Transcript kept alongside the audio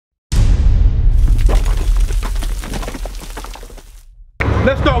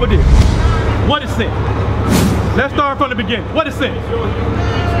let's start with this. What is sin? Let's start from the beginning. What is sin?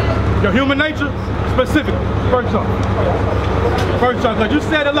 Your human nature, specifically. First off, because you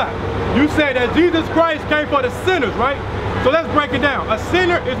said a lot. You said that Jesus Christ came for the sinners, right? So let's break it down. A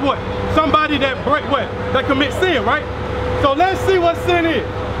sinner is what? Somebody that that commits sin, right? So let's see what sin is.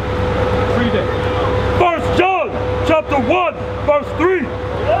 Read that. 1 John chapter 1, verse 3.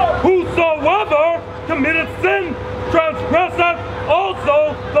 Whosoever committed sin transgresseth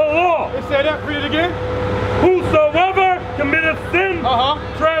also the law. Let's say that. Read it again. Whosoever committed sin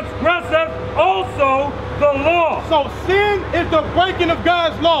transgresseth also the law. So sin is the breaking of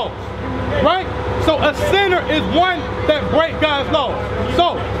God's laws, right? So a sinner is one that breaks God's laws.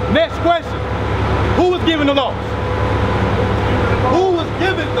 So next question: who was given the laws? Who was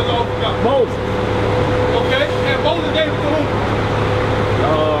given the laws of God? Moses. Okay, and Moses gave it to whom?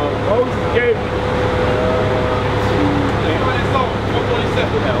 Moses gave it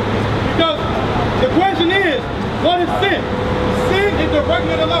because the question is, what is sin? Sin is the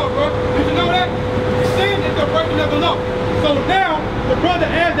breaking of the law, bro. Did you know that? Sin is the breaking of the law. So now, the brother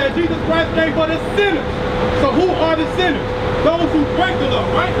adds that Jesus Christ came for the sinners. So who are the sinners? Those who break the law,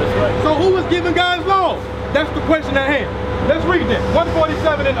 right? That's right. So who was given God's laws? That's the question at hand. Let's read that.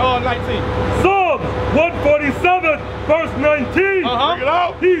 147 and 19. Psalm 147, verse 19. Bring it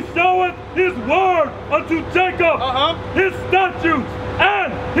out. He showeth his word unto Jacob, his statutes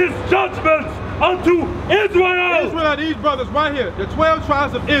and his judgments unto Israel. Israel are these brothers right here, the 12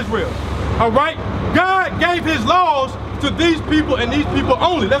 tribes of Israel. All right? God gave his laws to these people and these people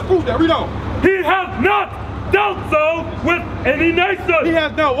only. Let's prove that. Read on. He hath not dealt so with any nation. He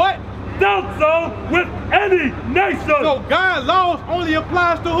has done what? Dealt so with any nation. So God's laws only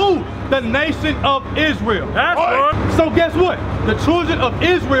applies to who? The nation of Israel. That's right. So guess what? The children of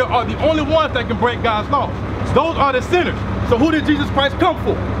Israel are the only ones that can break God's laws. Those are the sinners. So who did Jesus Christ come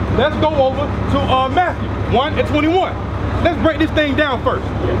for? Let's go over to Matthew 1 and 21. Let's break this thing down first.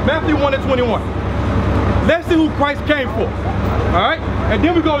 Matthew 1 and 21. Let's see who Christ came for. All right? And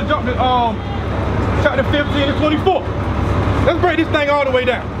then we're going to jump to chapter 15 and 24. Let's break this thing all the way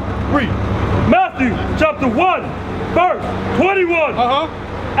down. Read. Matthew chapter 1, verse 21.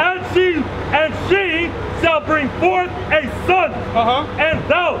 And she shall bring forth a son, and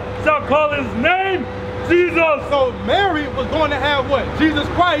thou shalt call his name Jesus. So Mary was going to have what? Jesus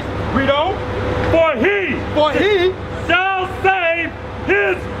Christ. Read on. For he shall save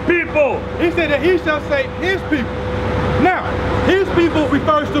his people. He said that he shall save his people. Now, his people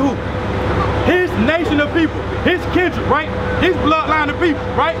refers to who? His nation of people, his kindred, right? His bloodline of people,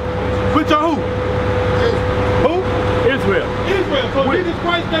 right? Which are who? Who? Israel. Israel. So Jesus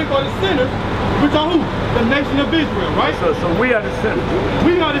Christ came for the sinners, which are who? The nation of Israel, right? So we are the sinners.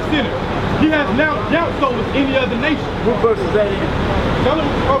 We are the sinners. He has now dealt so with any other nation. What verse is that in? Tell them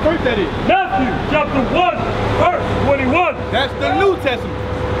what verse that is. Matthew chapter 1, verse 21. That's the New Testament.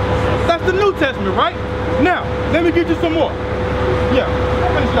 That's the New Testament, right? Now, let me get you some more. Yeah,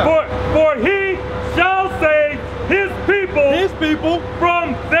 finish that. For he shall save his people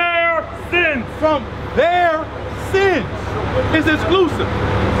from their sins. From their sins. It's exclusive.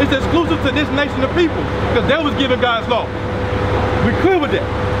 It's exclusive to this nation of people because they was given God's law. We clear with that?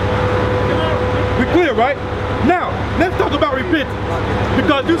 We clear, right? Now, let's talk about repentance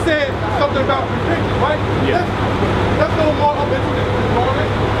because you said something about repentance, right? Yeah. Let's go more up into this.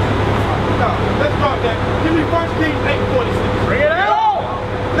 Now, let's start that. Give me 1 Kings 8:46. Bring it out.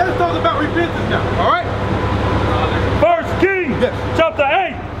 Let's talk about repentance now, all right? 1 Kings chapter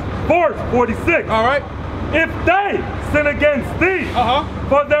 8, verse 46. All right. If they sin against thee,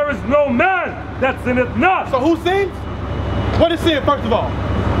 for there is no man that sinneth not. So who sins? What is sin, first of all?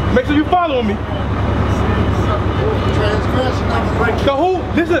 Make sure you follow me. Transgression. So who?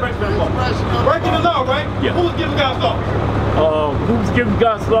 Listen. Breaking the law, right? Yeah. Who was giving God's law? Who was giving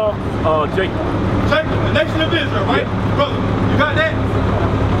God's law? Jacob. Jacob, the nation of Israel, right? Yeah. Brother, you got that?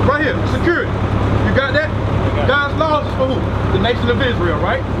 Right here, security. You got that? God's laws is for who? The nation of Israel,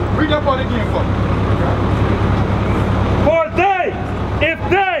 right? Read that part again for me. For if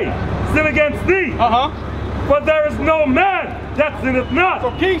they sin against thee, for there is no man that sinneth not.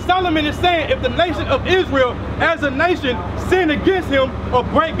 So King Solomon is saying if the nation of Israel as a nation sin against him or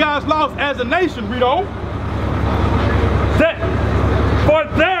break God's laws as a nation, read on. For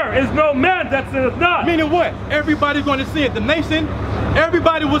there is no man that sinneth not. Meaning what? Everybody's going to sin. The nation,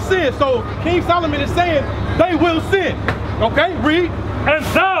 everybody will sin. So King Solomon is saying they will sin. Okay, read. And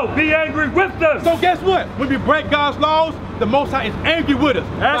thou be angry with them. So guess what? When we break God's laws, the Most High is angry with us.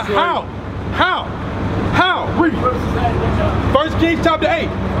 That's right. How? Read. 1 Kings chapter 8.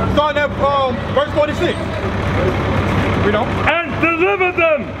 Starting at verse 46. Read on. And deliver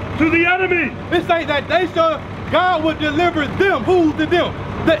them to the enemy. It says that God would deliver them. Who's the them?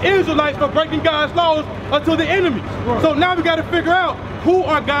 The Israelites for breaking God's laws unto the enemies. Right. So now we got to figure out who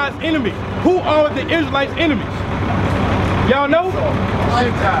are God's enemies. Who are the Israelites' enemies? Y'all know?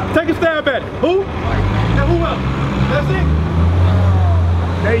 Take a stab at it. Who? And who else? That's it?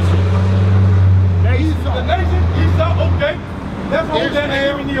 Nation. The nation? Esau, okay. That's what we're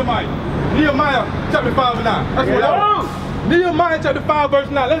there in Nehemiah. Nehemiah chapter 5 and 9. That's what I was. Nehemiah chapter 5 verse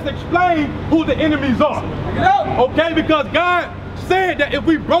 9. Let's explain who the enemies are. Okay, because God said that if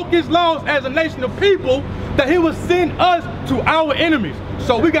we broke his laws as a nation of people, that he would send us to our enemies.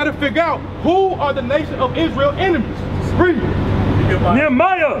 So we got to figure out who are the nation of Israel enemies. Read.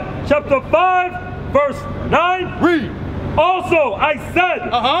 Nehemiah chapter 5 verse 9. Read. Also I said,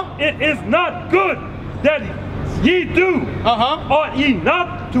 it is not good that ye do, ought ye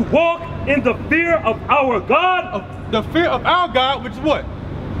not to walk in the fear of our God? The fear of our God, which is what?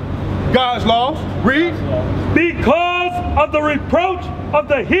 God's laws. Read. Because of the reproach of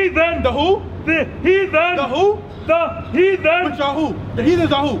the heathen. The who? The heathen. The who? The heathen. Which are who? The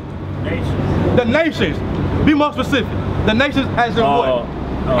heathens are who? Nations. The nations. Be more specific. The nations as in what?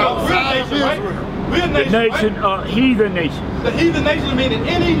 Outside of Israel. Right? We're a nation, The nation, right? heathen nations. The heathen nation meaning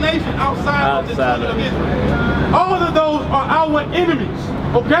any nation outside of the children of Israel. All of those are our enemies.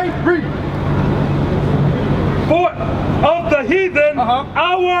 Okay? Read. For of the heathen,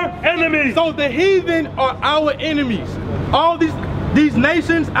 our enemies. So the heathen are our enemies. All these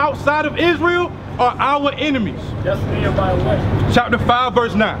nations outside of Israel are our enemies. That's Nehemiah 1. Chapter 5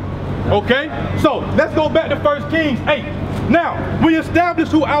 verse 9. Okay? So let's go back to 1 Kings 8. Now, we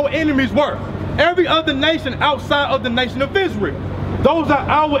established who our enemies were. Every other nation outside of the nation of Israel. Those are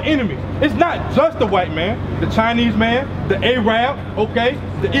our enemies. It's not just the white man, the Chinese man, the Arab, okay,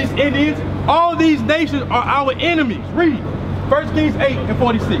 the East Indians. All these nations are our enemies. Read. 1 Kings 8 and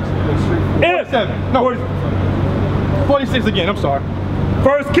 46. 47. No, 46 again, I'm sorry.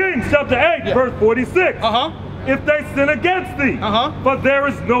 1 Kings chapter 8, verse 46. If they sin against thee, for there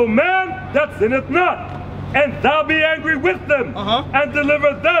is no man that sinneth not, and thou be angry with them, and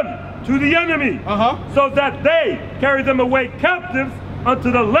deliver them to the enemy, so that they carry them away captives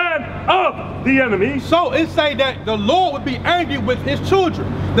unto the land of the enemy. So it say that the Lord would be angry with his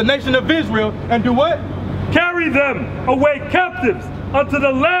children, the nation of Israel, and do what? Carry them away captives unto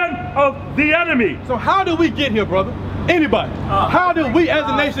the land of the enemy. So how did we get here, brother? Anybody? How did we as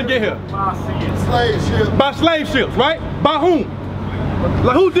a nation get here? Slave ships. By slave ships, right? By whom?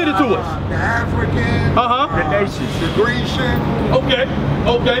 Like who did it to us? The African. The nations. The Grecian. Okay.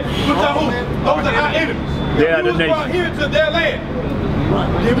 Which are who? Those are our enemies. They are we the was brought here to their land.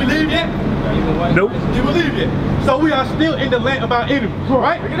 Did we leave yet? Nope. Did we leave yet? So we are still in the land of our enemies,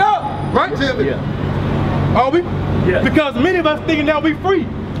 right? Pick it up. Right? Yeah. Are we? Yeah. Because many of us thinking that we free.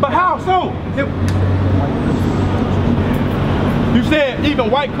 But how so? You said even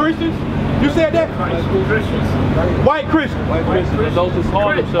white Christians? You said that? Christians. White Christians. White Christians. Those who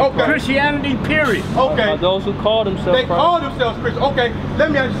call themselves Okay. Christianity, period. Okay. Those who call themselves They call themselves Christian. Okay, let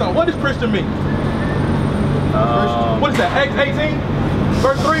me ask you something. What does Christian mean? What is that? Acts 18,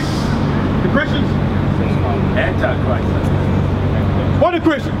 verse 3? The Christians? Antichrist. What are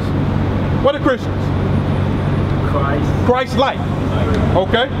Christians? What are Christians? Christ-like.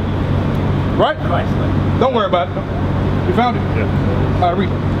 Okay. Right? Christ-like. Don't worry about it. You found it? Yeah. All right, read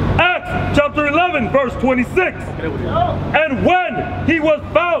it. Acts chapter 11, verse 26. And when he was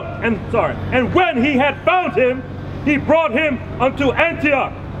found, and when he had found him, he brought him unto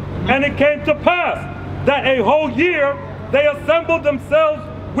Antioch. And it came to pass that a whole year they assembled themselves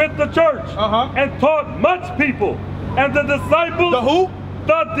with the church and taught much people. And the disciples. The who?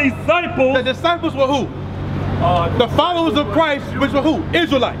 The disciples. The disciples were who? The followers of Christ, which were who?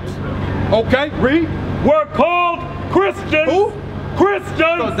 Israelites. Okay, read. Were called Christians. Who?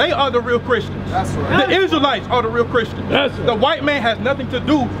 Christians. So they are the real Christians. That's right. The Israelites are the real Christians. That's right. The white man has nothing to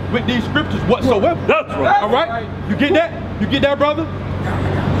do with these scriptures whatsoever. That's right. All right? You get that? You get that, brother?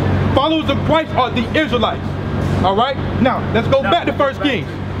 Followers of Christ are the Israelites. All right? Now, let's go back to 1 Kings.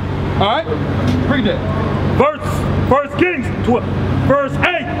 All right? Read that. 1 Kings, verse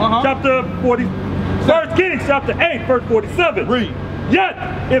 8, chapter 40. 1 Kings, chapter 8, verse 47. Read. Yet,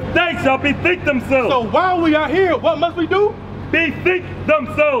 if they shall bethink themselves. So while we are here, what must we do? Bethink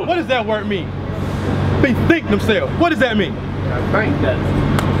themselves. What does that word mean? Bethink themselves. What does that mean?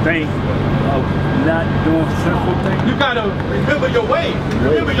 Think of not doing sinful things. You got to remember your ways.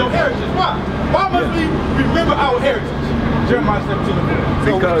 Remember your heritage. Why? Why must we remember our heritage? Jeremiah 17:4.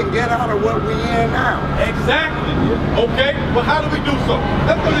 So we can get out of what we in now. Exactly. Okay, but how do we do so?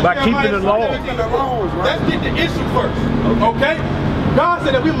 Let's go to By Jeremiah keeping the law. 17. Keeping the laws, right? Let's get the issue first. Okay? God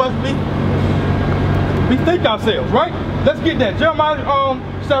said that we must bethink ourselves, right? Let's get that. Jeremiah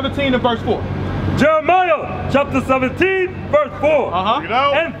 17 and verse 4. Jeremiah chapter 17, verse 4.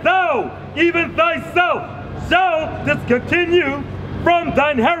 And thou, even thyself, shall discontinue from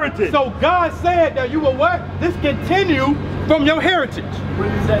thine heritage. So God said that you will what? Discontinue from your heritage. What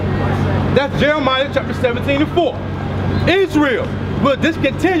is that? That's Jeremiah chapter 17 and 4. Israel will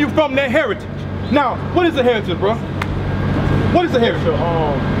discontinue from their heritage. Now, what is a heritage, bro? What is a heritage?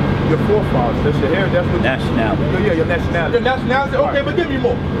 Your forefathers. That's your heritage. That's what nationality. Yeah, your nationality. Your nationality? Okay, but give me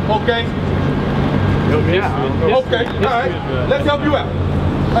more. Okay. Okay, all right. Let's help you out.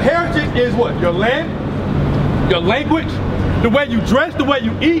 A heritage is what? Your land, your language, the way you dress, the way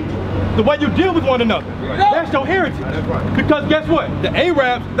you eat, the way you deal with one another. That's your heritage. That's right. Because guess what? The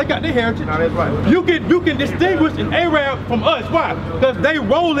Arabs, they got their heritage. No, that's right. You can distinguish an Arab from us. Why? Because they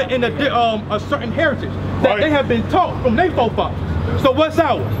roll it in a certain heritage that they have been taught from their forefathers. So what's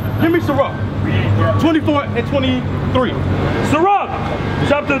ours? Give me Sirach 24 and 23. Sirach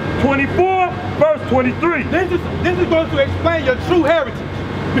chapter 24, verse 23. This is going to explain your true heritage.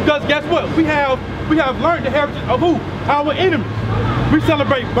 Because guess what? We have learned the heritage of who? Our enemies. We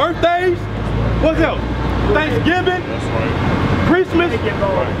celebrate birthdays. What's else? Thanksgiving, Christmas,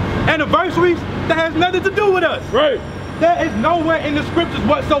 anniversaries. That has nothing to do with us. Right. There is nowhere in the scriptures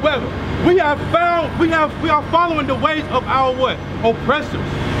whatsoever. We are following the ways of our what? Oppressors.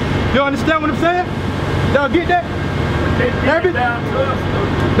 You understand what I'm saying? Y'all get that?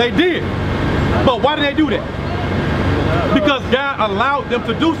 They did. But why did they do that? Because God allowed them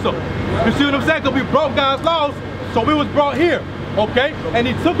to do so. You see what I'm saying? Because we broke God's laws, so we was brought here. Okay? And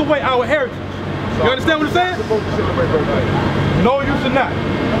he took away our heritage. You understand what I'm saying? No, you should not.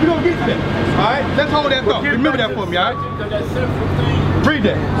 We're going to get to that. Alright? Let's hold that thought. Remember that for me, alright? Read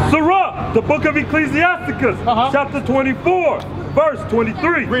that. Sirach, the book of Ecclesiasticus, chapter 24, verse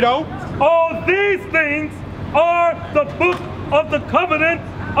 23. Read on. All these things are the book of the covenant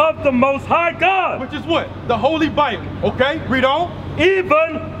of the Most High God. Which is what? The Holy Bible. Okay? Read on.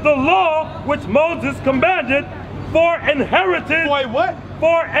 Even the law which Moses commanded for inheritance. For a what?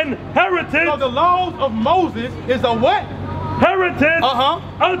 For inheritance. So the laws of Moses is a what? Heritage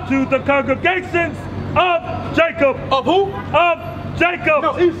unto the congregations of Jacob. Of who? Of Jacob.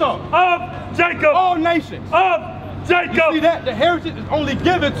 No, Esau. Of Jacob. All nations. Of Jacob. You see that? The heritage is only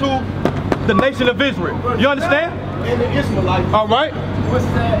given to the nation of Israel. You understand? And the Israelites. All right. What's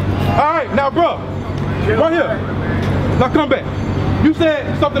that? All right. Now, bro. Right here. Now, come back. You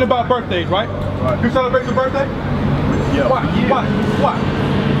said something about birthdays, right? You celebrate your birthday? Yeah. Why? Why? Why?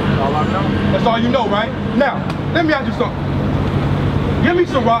 All I know. That's all you know, right? Now, let me ask you something. Give me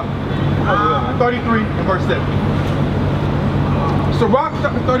Sirach 33 and verse 7. Sirach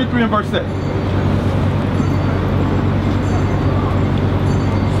chapter 33 and verse 7.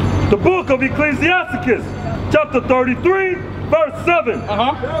 The book of Ecclesiasticus, chapter 33, verse 7.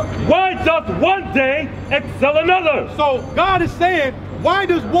 Why doth one day excel another? So God is saying, why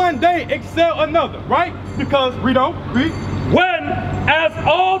does one day excel another, right? Because, read on, read. When as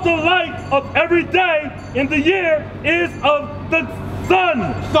all the light of every day in the year is of the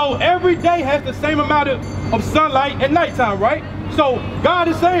sun. So every day has the same amount of sunlight at nighttime, right? So God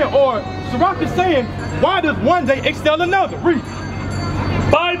is saying, or Sirach is saying, why does one day excel another? Read.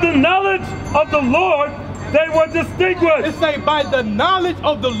 By the knowledge of the Lord, they were distinguished. It say, by the knowledge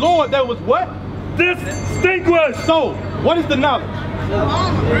of the Lord, there was what? Distinguished. So, what is the knowledge?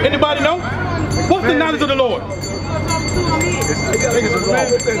 Anybody know? What's the knowledge of the Lord?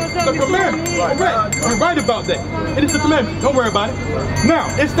 The commandment. Correct. You're right about that. It is the commandment. Don't worry about it. Now,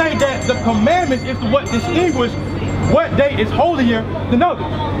 it's saying that the commandments is what distinguish what day is holier than others,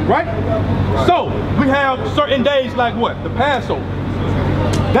 right? So, we have certain days like what? The Passover.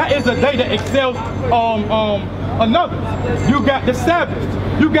 That is a day that excels another. You got the Sabbath.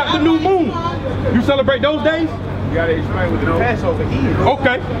 You got the new moon. You celebrate those days? You gotta explain what the Passover is.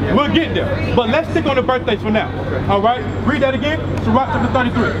 Okay, we'll get there. But let's stick on the birthdays for now. All right, read that again. Sirach chapter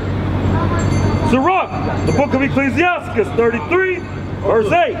 33. Sirach, the book of Ecclesiasticus 33,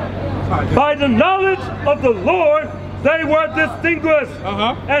 verse 8. By the knowledge of the Lord, they were distinguished,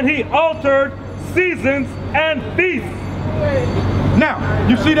 and he altered seasons and feasts. Now,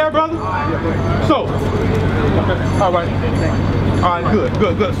 you see that, brother? So, all right,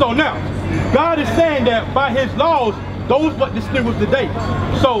 good. So now, God is saying that by his laws, those what distinguish the days.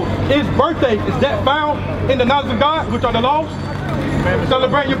 So, his birthday, is that found in the knowledge of God, which are the laws?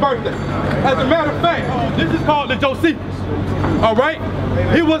 Celebrate your birthday. As a matter of fact, this is called the Josephus. All right?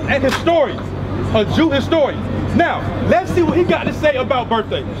 He was a historian, a Jew historian. Now, let's see what he got to say about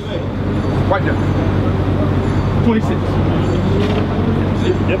birthdays. Right there. 26.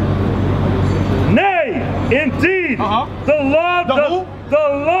 Yep. Nay, indeed, the law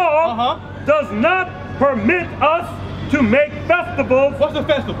does not permit us to make festivals. What's a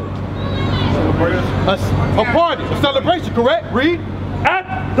festival? A party, a celebration, correct? Read.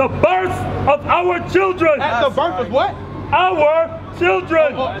 At the birth of our children. At the birth of what? Our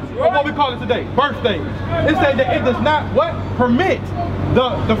children. What we call it today, birthdays. It says that it does not what? Permit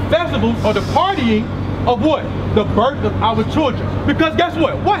the festivals or the partying of what? The birth of our children. Because guess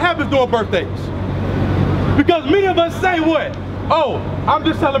what? What happens during birthdays? Because many of us say what? Oh, I'm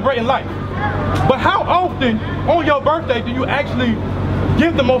just celebrating life. But how often on your birthday do you actually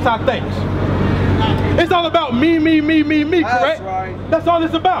give the Most High thanks? It's all about me, correct? That's right. That's all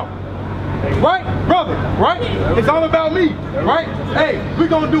it's about. Right, brother, right? It's all about me, right? Hey, we're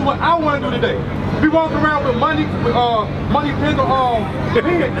gonna do what I wanna do today. We walk around with money pins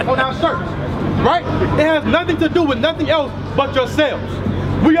on our shirts, right? It has nothing to do with nothing else but yourselves.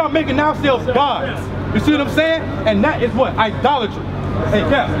 We are making ourselves gods. You see what I'm saying? And that is what? Idolatry. Hey,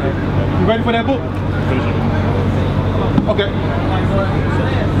 Cap, you ready for that book? Okay.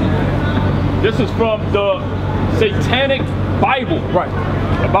 This is from the Satanic Bible, right?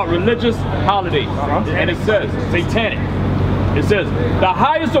 About religious holidays, and it says Satanic. It says the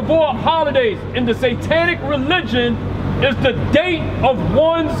highest of all holidays in the Satanic religion is the date of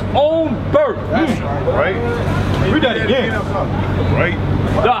one's own birth. Right. Read that again. Right.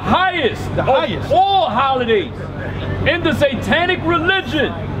 The highest of all holidays in the Satanic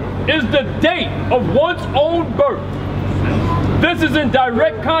religion is the date of one's own birth. This is in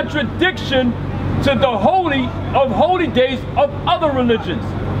direct contradiction to the holy of holy days of other religions.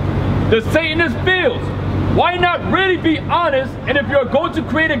 The Satanist feels, why not really be honest, and if you're going to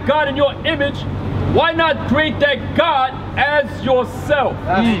create a God in your image, why not create that God as yourself?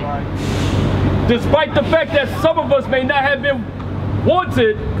 That's right. Despite the fact that some of us may not have been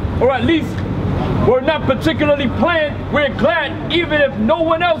wanted, or at least were not particularly planned, we're glad, even if no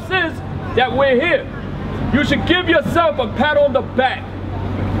one else is, that we're here. You should give yourself a pat on the back.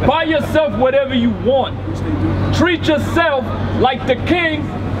 Buy yourself whatever you want. Treat yourself like the king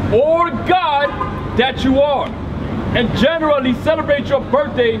or God that you are. And generally celebrate your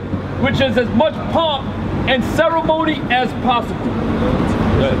birthday, which is as much pomp and ceremony as possible.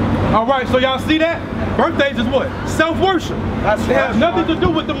 All right, so y'all see that? Birthdays is what? Self-worship. It has nothing to do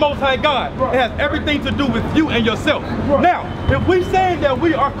with the Most High God. It has everything to do with you and yourself. Now, if we say that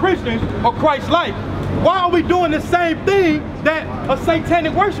we are Christians or Christ-like, why are we doing the same thing that a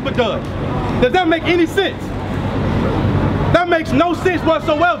satanic worshiper does? Does that make any sense? That makes no sense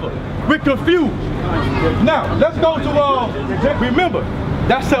whatsoever. We're confused. Now, let's go to, remember,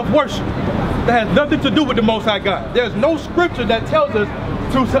 that's self-worship. That has nothing to do with the Most High God. There's no scripture that tells us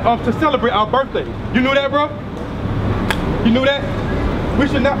to celebrate our birthday. You knew that, bro? You knew that? We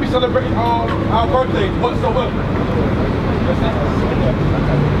should not be celebrating our birthdays whatsoever.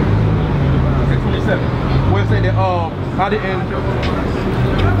 27. Where it say that I didn't.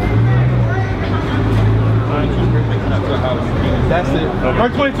 That's it.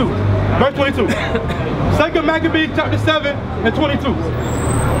 Verse 22. Verse 22. 2 Maccabees chapter 7 and 22.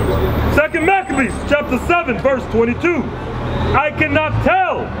 2 Maccabees chapter 7 verse 22. I cannot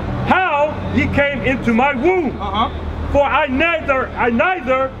tell how ye came into my womb, for I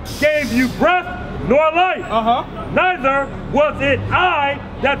neither gave you breath nor life, neither was it I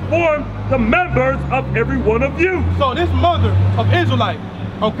that formed the members of every one of you. So this mother of Israelite,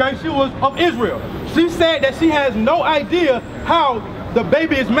 okay, she was of Israel. She said that she has no idea how the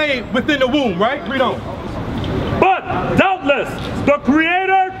baby is made within the womb, right? Read on. But doubtless the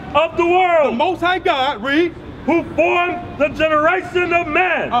creator of the world, the Most High God, read, who formed the generation of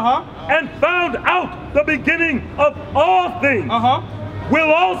man and found out the beginning of all things,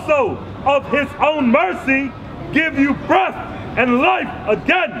 will also of his own mercy give you breath and life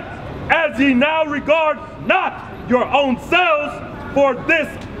again, as ye now regard not your own selves for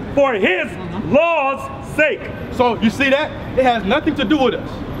his law's sake. So you see that? It has nothing to do with us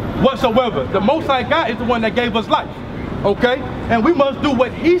whatsoever. The Most High God is the one that gave us life, okay? And we must do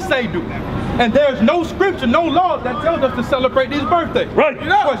what he say do. And there's no scripture, no law that tells us to celebrate these birthdays. Right. You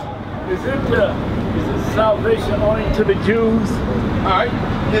know, is it salvation only to the Jews? All right.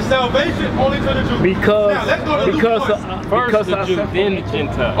 Is salvation only to the Jews? Because now, let's go to because first the Jew, then the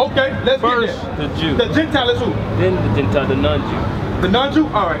Gentile. Okay, let's first get there. The Jew. The Gentile is who? Then the Gentile, the non-Jew. The non-Jew?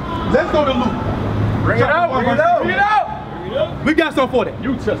 All right. Let's go to Luke. Bring it out, bring it out. We got something for that.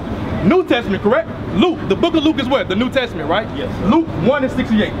 New Testament. New Testament, correct? Luke, the book of Luke is what? The New Testament, right? Yes. Luke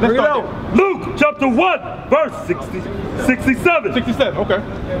 1:68. Let's start there. Luke chapter 1, verse 67. 67, okay.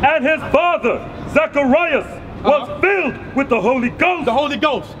 And his father, Zacharias, was filled with the Holy Ghost. The Holy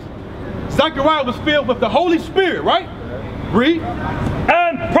Ghost. Zachariah was filled with the Holy Spirit, right? Read.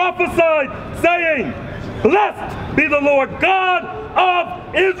 And prophesied, saying, Blessed be the Lord God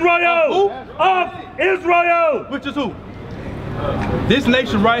of Israel. Of Israel. Which is who? This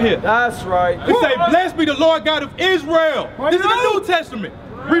nation right here. That's right. It say, blessed be the Lord God of Israel. This is the New Testament.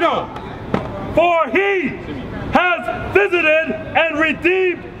 Read on. For he has visited and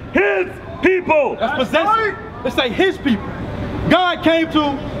redeemed his people. That's possessive. It say his people. God came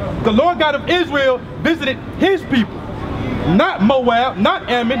to, the Lord God of Israel visited his people. Not Moab, not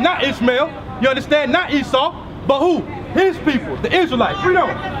Ammon, not Ishmael. You understand? Not Esau, but who? His people, the Israelites. Read on.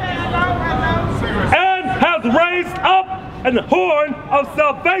 And has raised up an horn of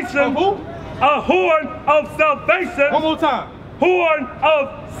salvation. Who? A horn of salvation. One more time. Horn of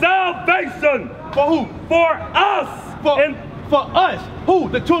salvation. For who? For us. For us. Who?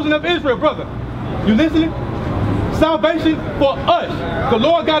 The children of Israel, brother. You listening? Salvation for us. The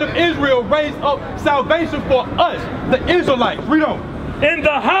Lord God of Israel raised up salvation for us, the Israelites. Read on. In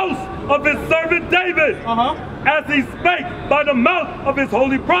the house of his servant David. As he spake by the mouth of his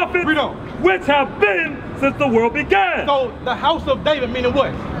holy prophets. Read on. Which have been since the world began. So the house of David meaning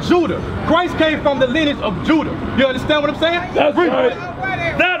what? Judah. Christ came from the lineage of Judah. You understand what I'm saying? That's right.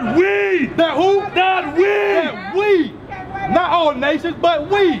 That we. That who? That we. That we. Not all nations, but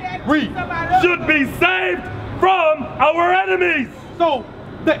we. Read. Should be saved from our enemies. So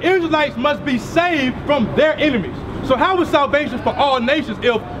the Israelites must be saved from their enemies. So how is salvation for all nations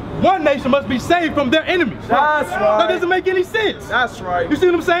if one nation must be saved from their enemies? That's right. That doesn't make any sense. That's right. You see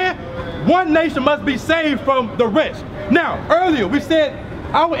what I'm saying? One nation must be saved from the rest. Now, earlier we said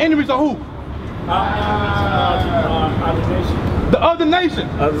our enemies are who? The other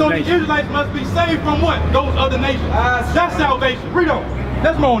nations. So the Israelites must be saved from what? Those other nations. That's salvation. Read on.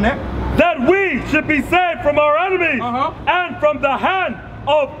 Let's go on that. That we should be saved from our enemies and from the hand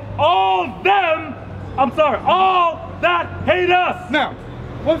of all that hate us. Now,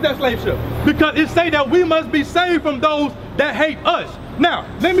 what's that slave ship? Because it say that we must be saved from those that hate us. Now,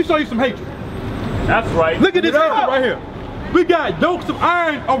 let me show you some hatred. That's right. Look at this hatred right here. We got yokes of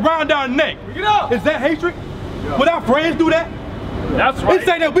iron around our neck. Is that hatred? Would our friends do that? That's right. It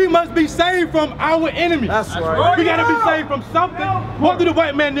say that we must be saved from our enemies. That's right. We gotta be saved from something. What do the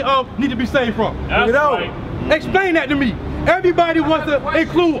white man need to be saved from? That's right. Explain that to me. Everybody wants to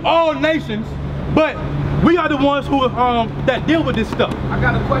include all nations, but we are the ones who that deal with this stuff. I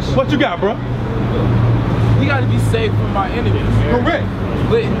got a question. What you got, bro? We got to be saved from our enemies. Correct.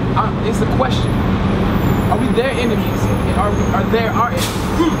 But it's a question. Are we their enemies? And are they our enemies?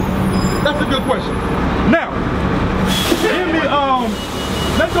 That's a good question. Now, give me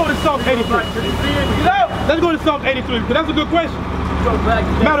let's go to Psalm 83. Let's go to Psalm 83 because that's a good question.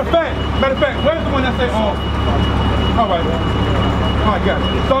 Matter of fact, where's the one that say all right, got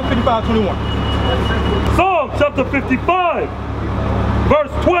it. Psalm 55:21. Psalm chapter 55,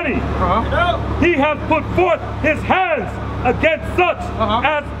 verse 20. He hath put forth his hands against such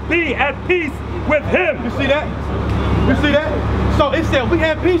as be at peace with him. You see that? You see that? So it said we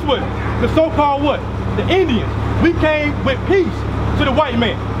had peace with the so-called what? The Indians. We came with peace to the white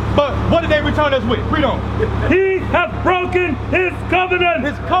man. But what did they return us with? Read on. He hath broken his covenant.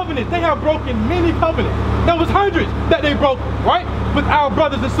 His covenant. They have broken many covenants. There was hundreds that they broke, right? With our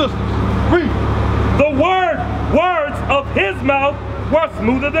brothers and sisters. Read. The words of his mouth were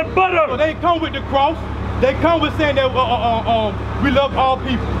smoother than butter. So they come with the cross. They come with saying that we love all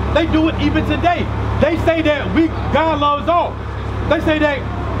people. They do it even today. They say that God loves all. They say that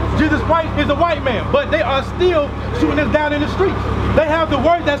Jesus Christ is a white man, but they are still shooting us down in the streets. They have the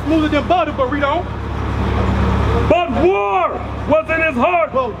word that's smoother than butter, but read on. But war was in his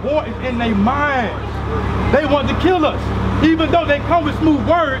heart. But war is in their minds. They want to kill us. Even though they come with smooth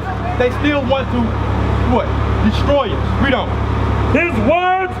words, they still want to, what? Destroy us. Read on. His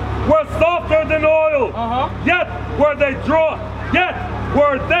words were softer than oil. Yet were they drawn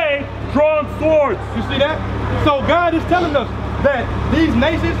swords. You see that? So God is telling us that these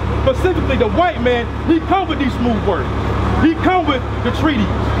nations, specifically the white man, he come with these smooth words. He come with the treaties,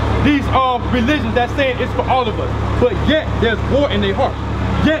 these religions that saying it's for all of us. But yet there's war in their hearts.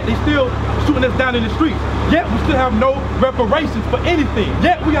 Yet they still shooting us down in the streets. Yet we still have no reparations for anything.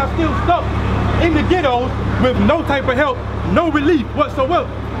 Yet we are still stuck in the ghettos with no type of help, no relief whatsoever.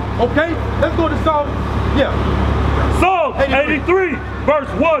 Okay? Let's go to Psalm, Psalm 83, verse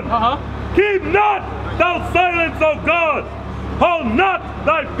 1. Keep not thou silence, O God, hold not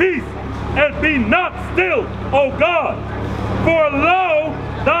thy peace, and be not still, O God. For lo,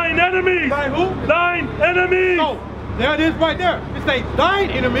 thine enemies. Thine who? Thine enemies. So, there it is right there. It says, thine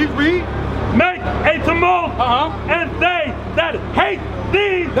enemies, read. Make a tumult, and they that hate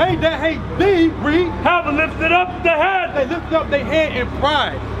thee. They that hate thee, read. Have lifted up the head. They lift up their head in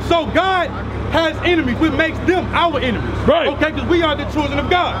pride. So God has enemies, which makes them our enemies. Right. Okay, because we are the children of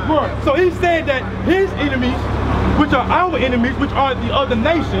God. Right. So he said that his enemies, which are our enemies, which are the other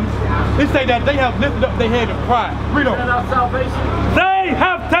nations, he say that they have lifted up their head in pride. Read on. They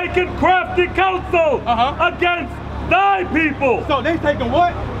have taken crafty counsel against thy people. So they taken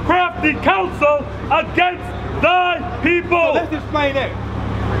what? Crafty counsel against thy people. So let's explain that.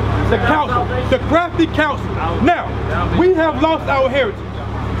 The counsel, the crafty counsel. Now, we have lost our heritage.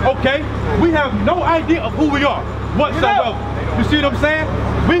 Okay? We have no idea of who we are whatsoever. You see what I'm saying?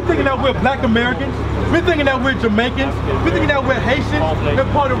 We're thinking that we're Black Americans. We're thinking that we're Jamaicans. We're thinking that we're Haitians and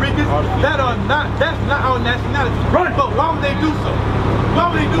Puerto Ricans. That's not our nationality. Right. But why would they do so?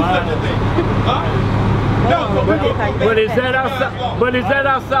 Why would they do such a thing? But is that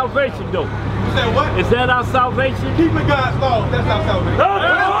our salvation though? You say what? Is that our salvation? Keeping God's laws, that's our salvation. You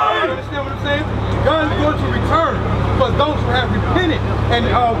understand what I'm saying? God is going to return for those who have repented and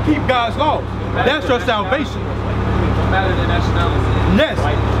keep God's laws. That's your salvation. Matter than nationality. Yes,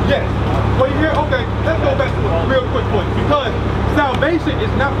 yes. Well, you hear? Okay, let's go back to a real quick point. Because salvation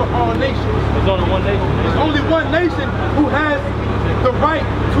is not for all nations. There's only one nation. There's only one nation who has the right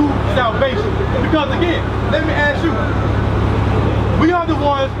to salvation. Because again, let me ask you, we are the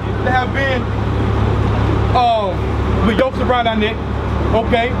ones that have been with yokes around our neck,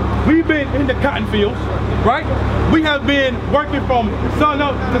 okay? We've been in the cotton fields, right? We have been working from sun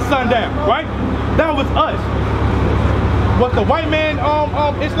up to sundown, right? That was us. Was the white man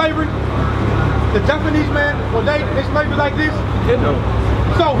in slavery? The Japanese man, were they in slavery like this? No.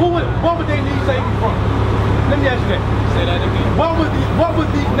 So what would they need saving from? Let me ask you that. Say that again. What would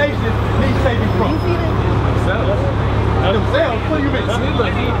these nations need saving from? Themselves? What do you mean?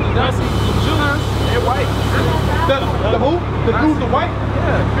 That's the Jews. They're white. The who? The Jews are white?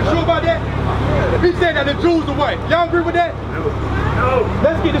 Yeah. You sure about that? Yeah. He said that the Jews are white. Y'all agree with that? No.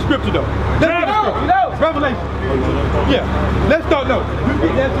 Let's get the scripture though. Let's get the scripture. No. Revelation. Yeah. Let's start no. We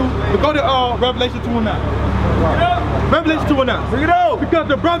get that too. We go to Revelation 2 and 9. Revelation 2 and 9. Bring it on. Because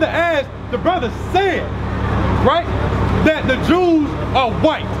the brother said, right, that the Jews are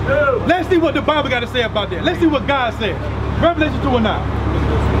white. No. Let's see what the Bible got to say about that. Let's see what God says. Revelation 2 and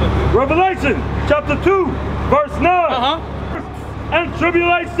 9. Revelation chapter 2, verse 9. And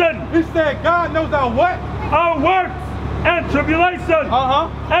tribulation. He said God knows our what? Our works and tribulation.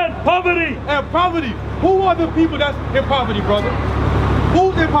 And poverty. And poverty. Who are the people that's in poverty, brother?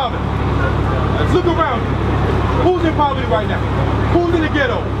 Who's in poverty? Look around you. Who's in poverty right now? Who's in the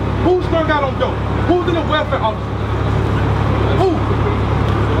ghetto? Who's strung out on dope? Who's in the welfare office? Who?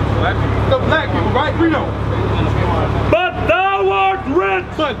 The black people, right? We know. But thou art rich.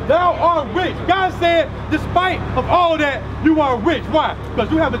 But thou art rich. God said, despite of all that, you are rich. Why?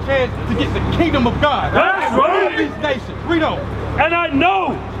 Because you have a chance to get the kingdom of God. That's right. These nations. Read on. And I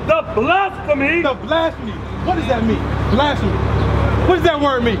know the blasphemy. The blasphemy. What does that mean? Blasphemy. What does that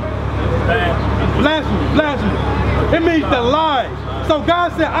word mean? Blasphemy. Blasphemy. It means the lies. So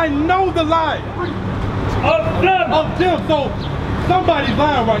God said, I know the lies. Of them. Of them. So somebody's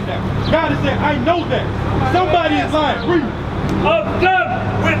lying right now. God is saying, I know that. Somebody is lying. Read. Of them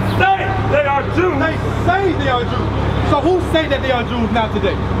which say they are Jews. They say they are Jews. So who say that they are Jews now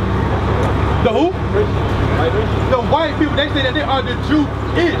today? The who? The white people. They say that they are the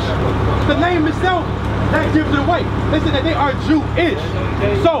Jew-ish. The name itself, that gives it away. They say that they are Jew-ish.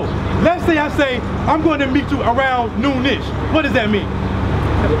 So let's say I say, I'm going to meet you around noon-ish. What does that mean?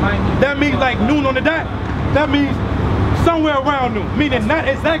 That means like noon on the dot. That means somewhere around noon, meaning not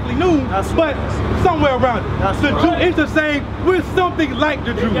exactly noon, but somewhere around it. The Jew-ish are saying we're something like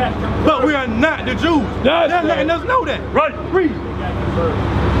the Jews, but we are not the Jews. They're letting us know that. Right. Read.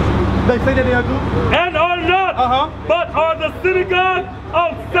 They say that they are Jews? And are not, but are the synagogue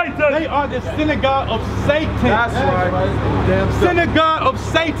of Satan. They are the synagogue of Satan. That's right. Synagogue of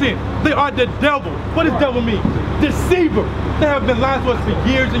Satan. They are the devil. What does devil mean? Deceiver. They have been lying to us for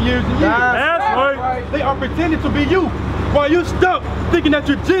years and years and years. That's right. They are pretending to be you. While you're stuck thinking that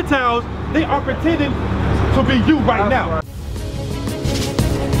you're Gentiles, they are pretending to be you right now.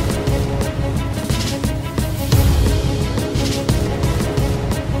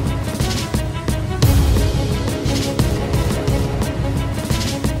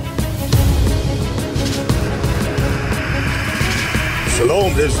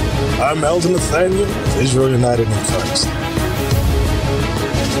 Shalom, Israel. I'm Elder Nathaniel, Israel United in Christ.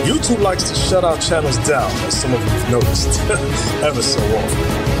 YouTube likes to shut our channels down, as some of you have noticed, ever so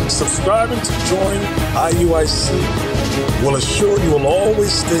often. Subscribing to join IUIC will assure you will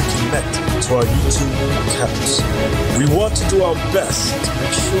always stay connected to our YouTube accounts. We want to do our best to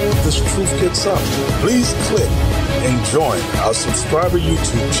make sure this truth gets out. Please click and join our subscriber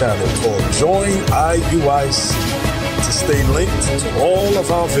YouTube channel called Join IUIC to stay linked to all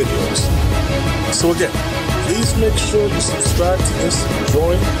of our videos. So again, please make sure you subscribe to this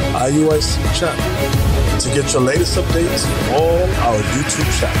Join IUIC channel to get your latest updates on all our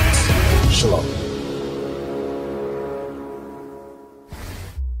YouTube channels. Shalom.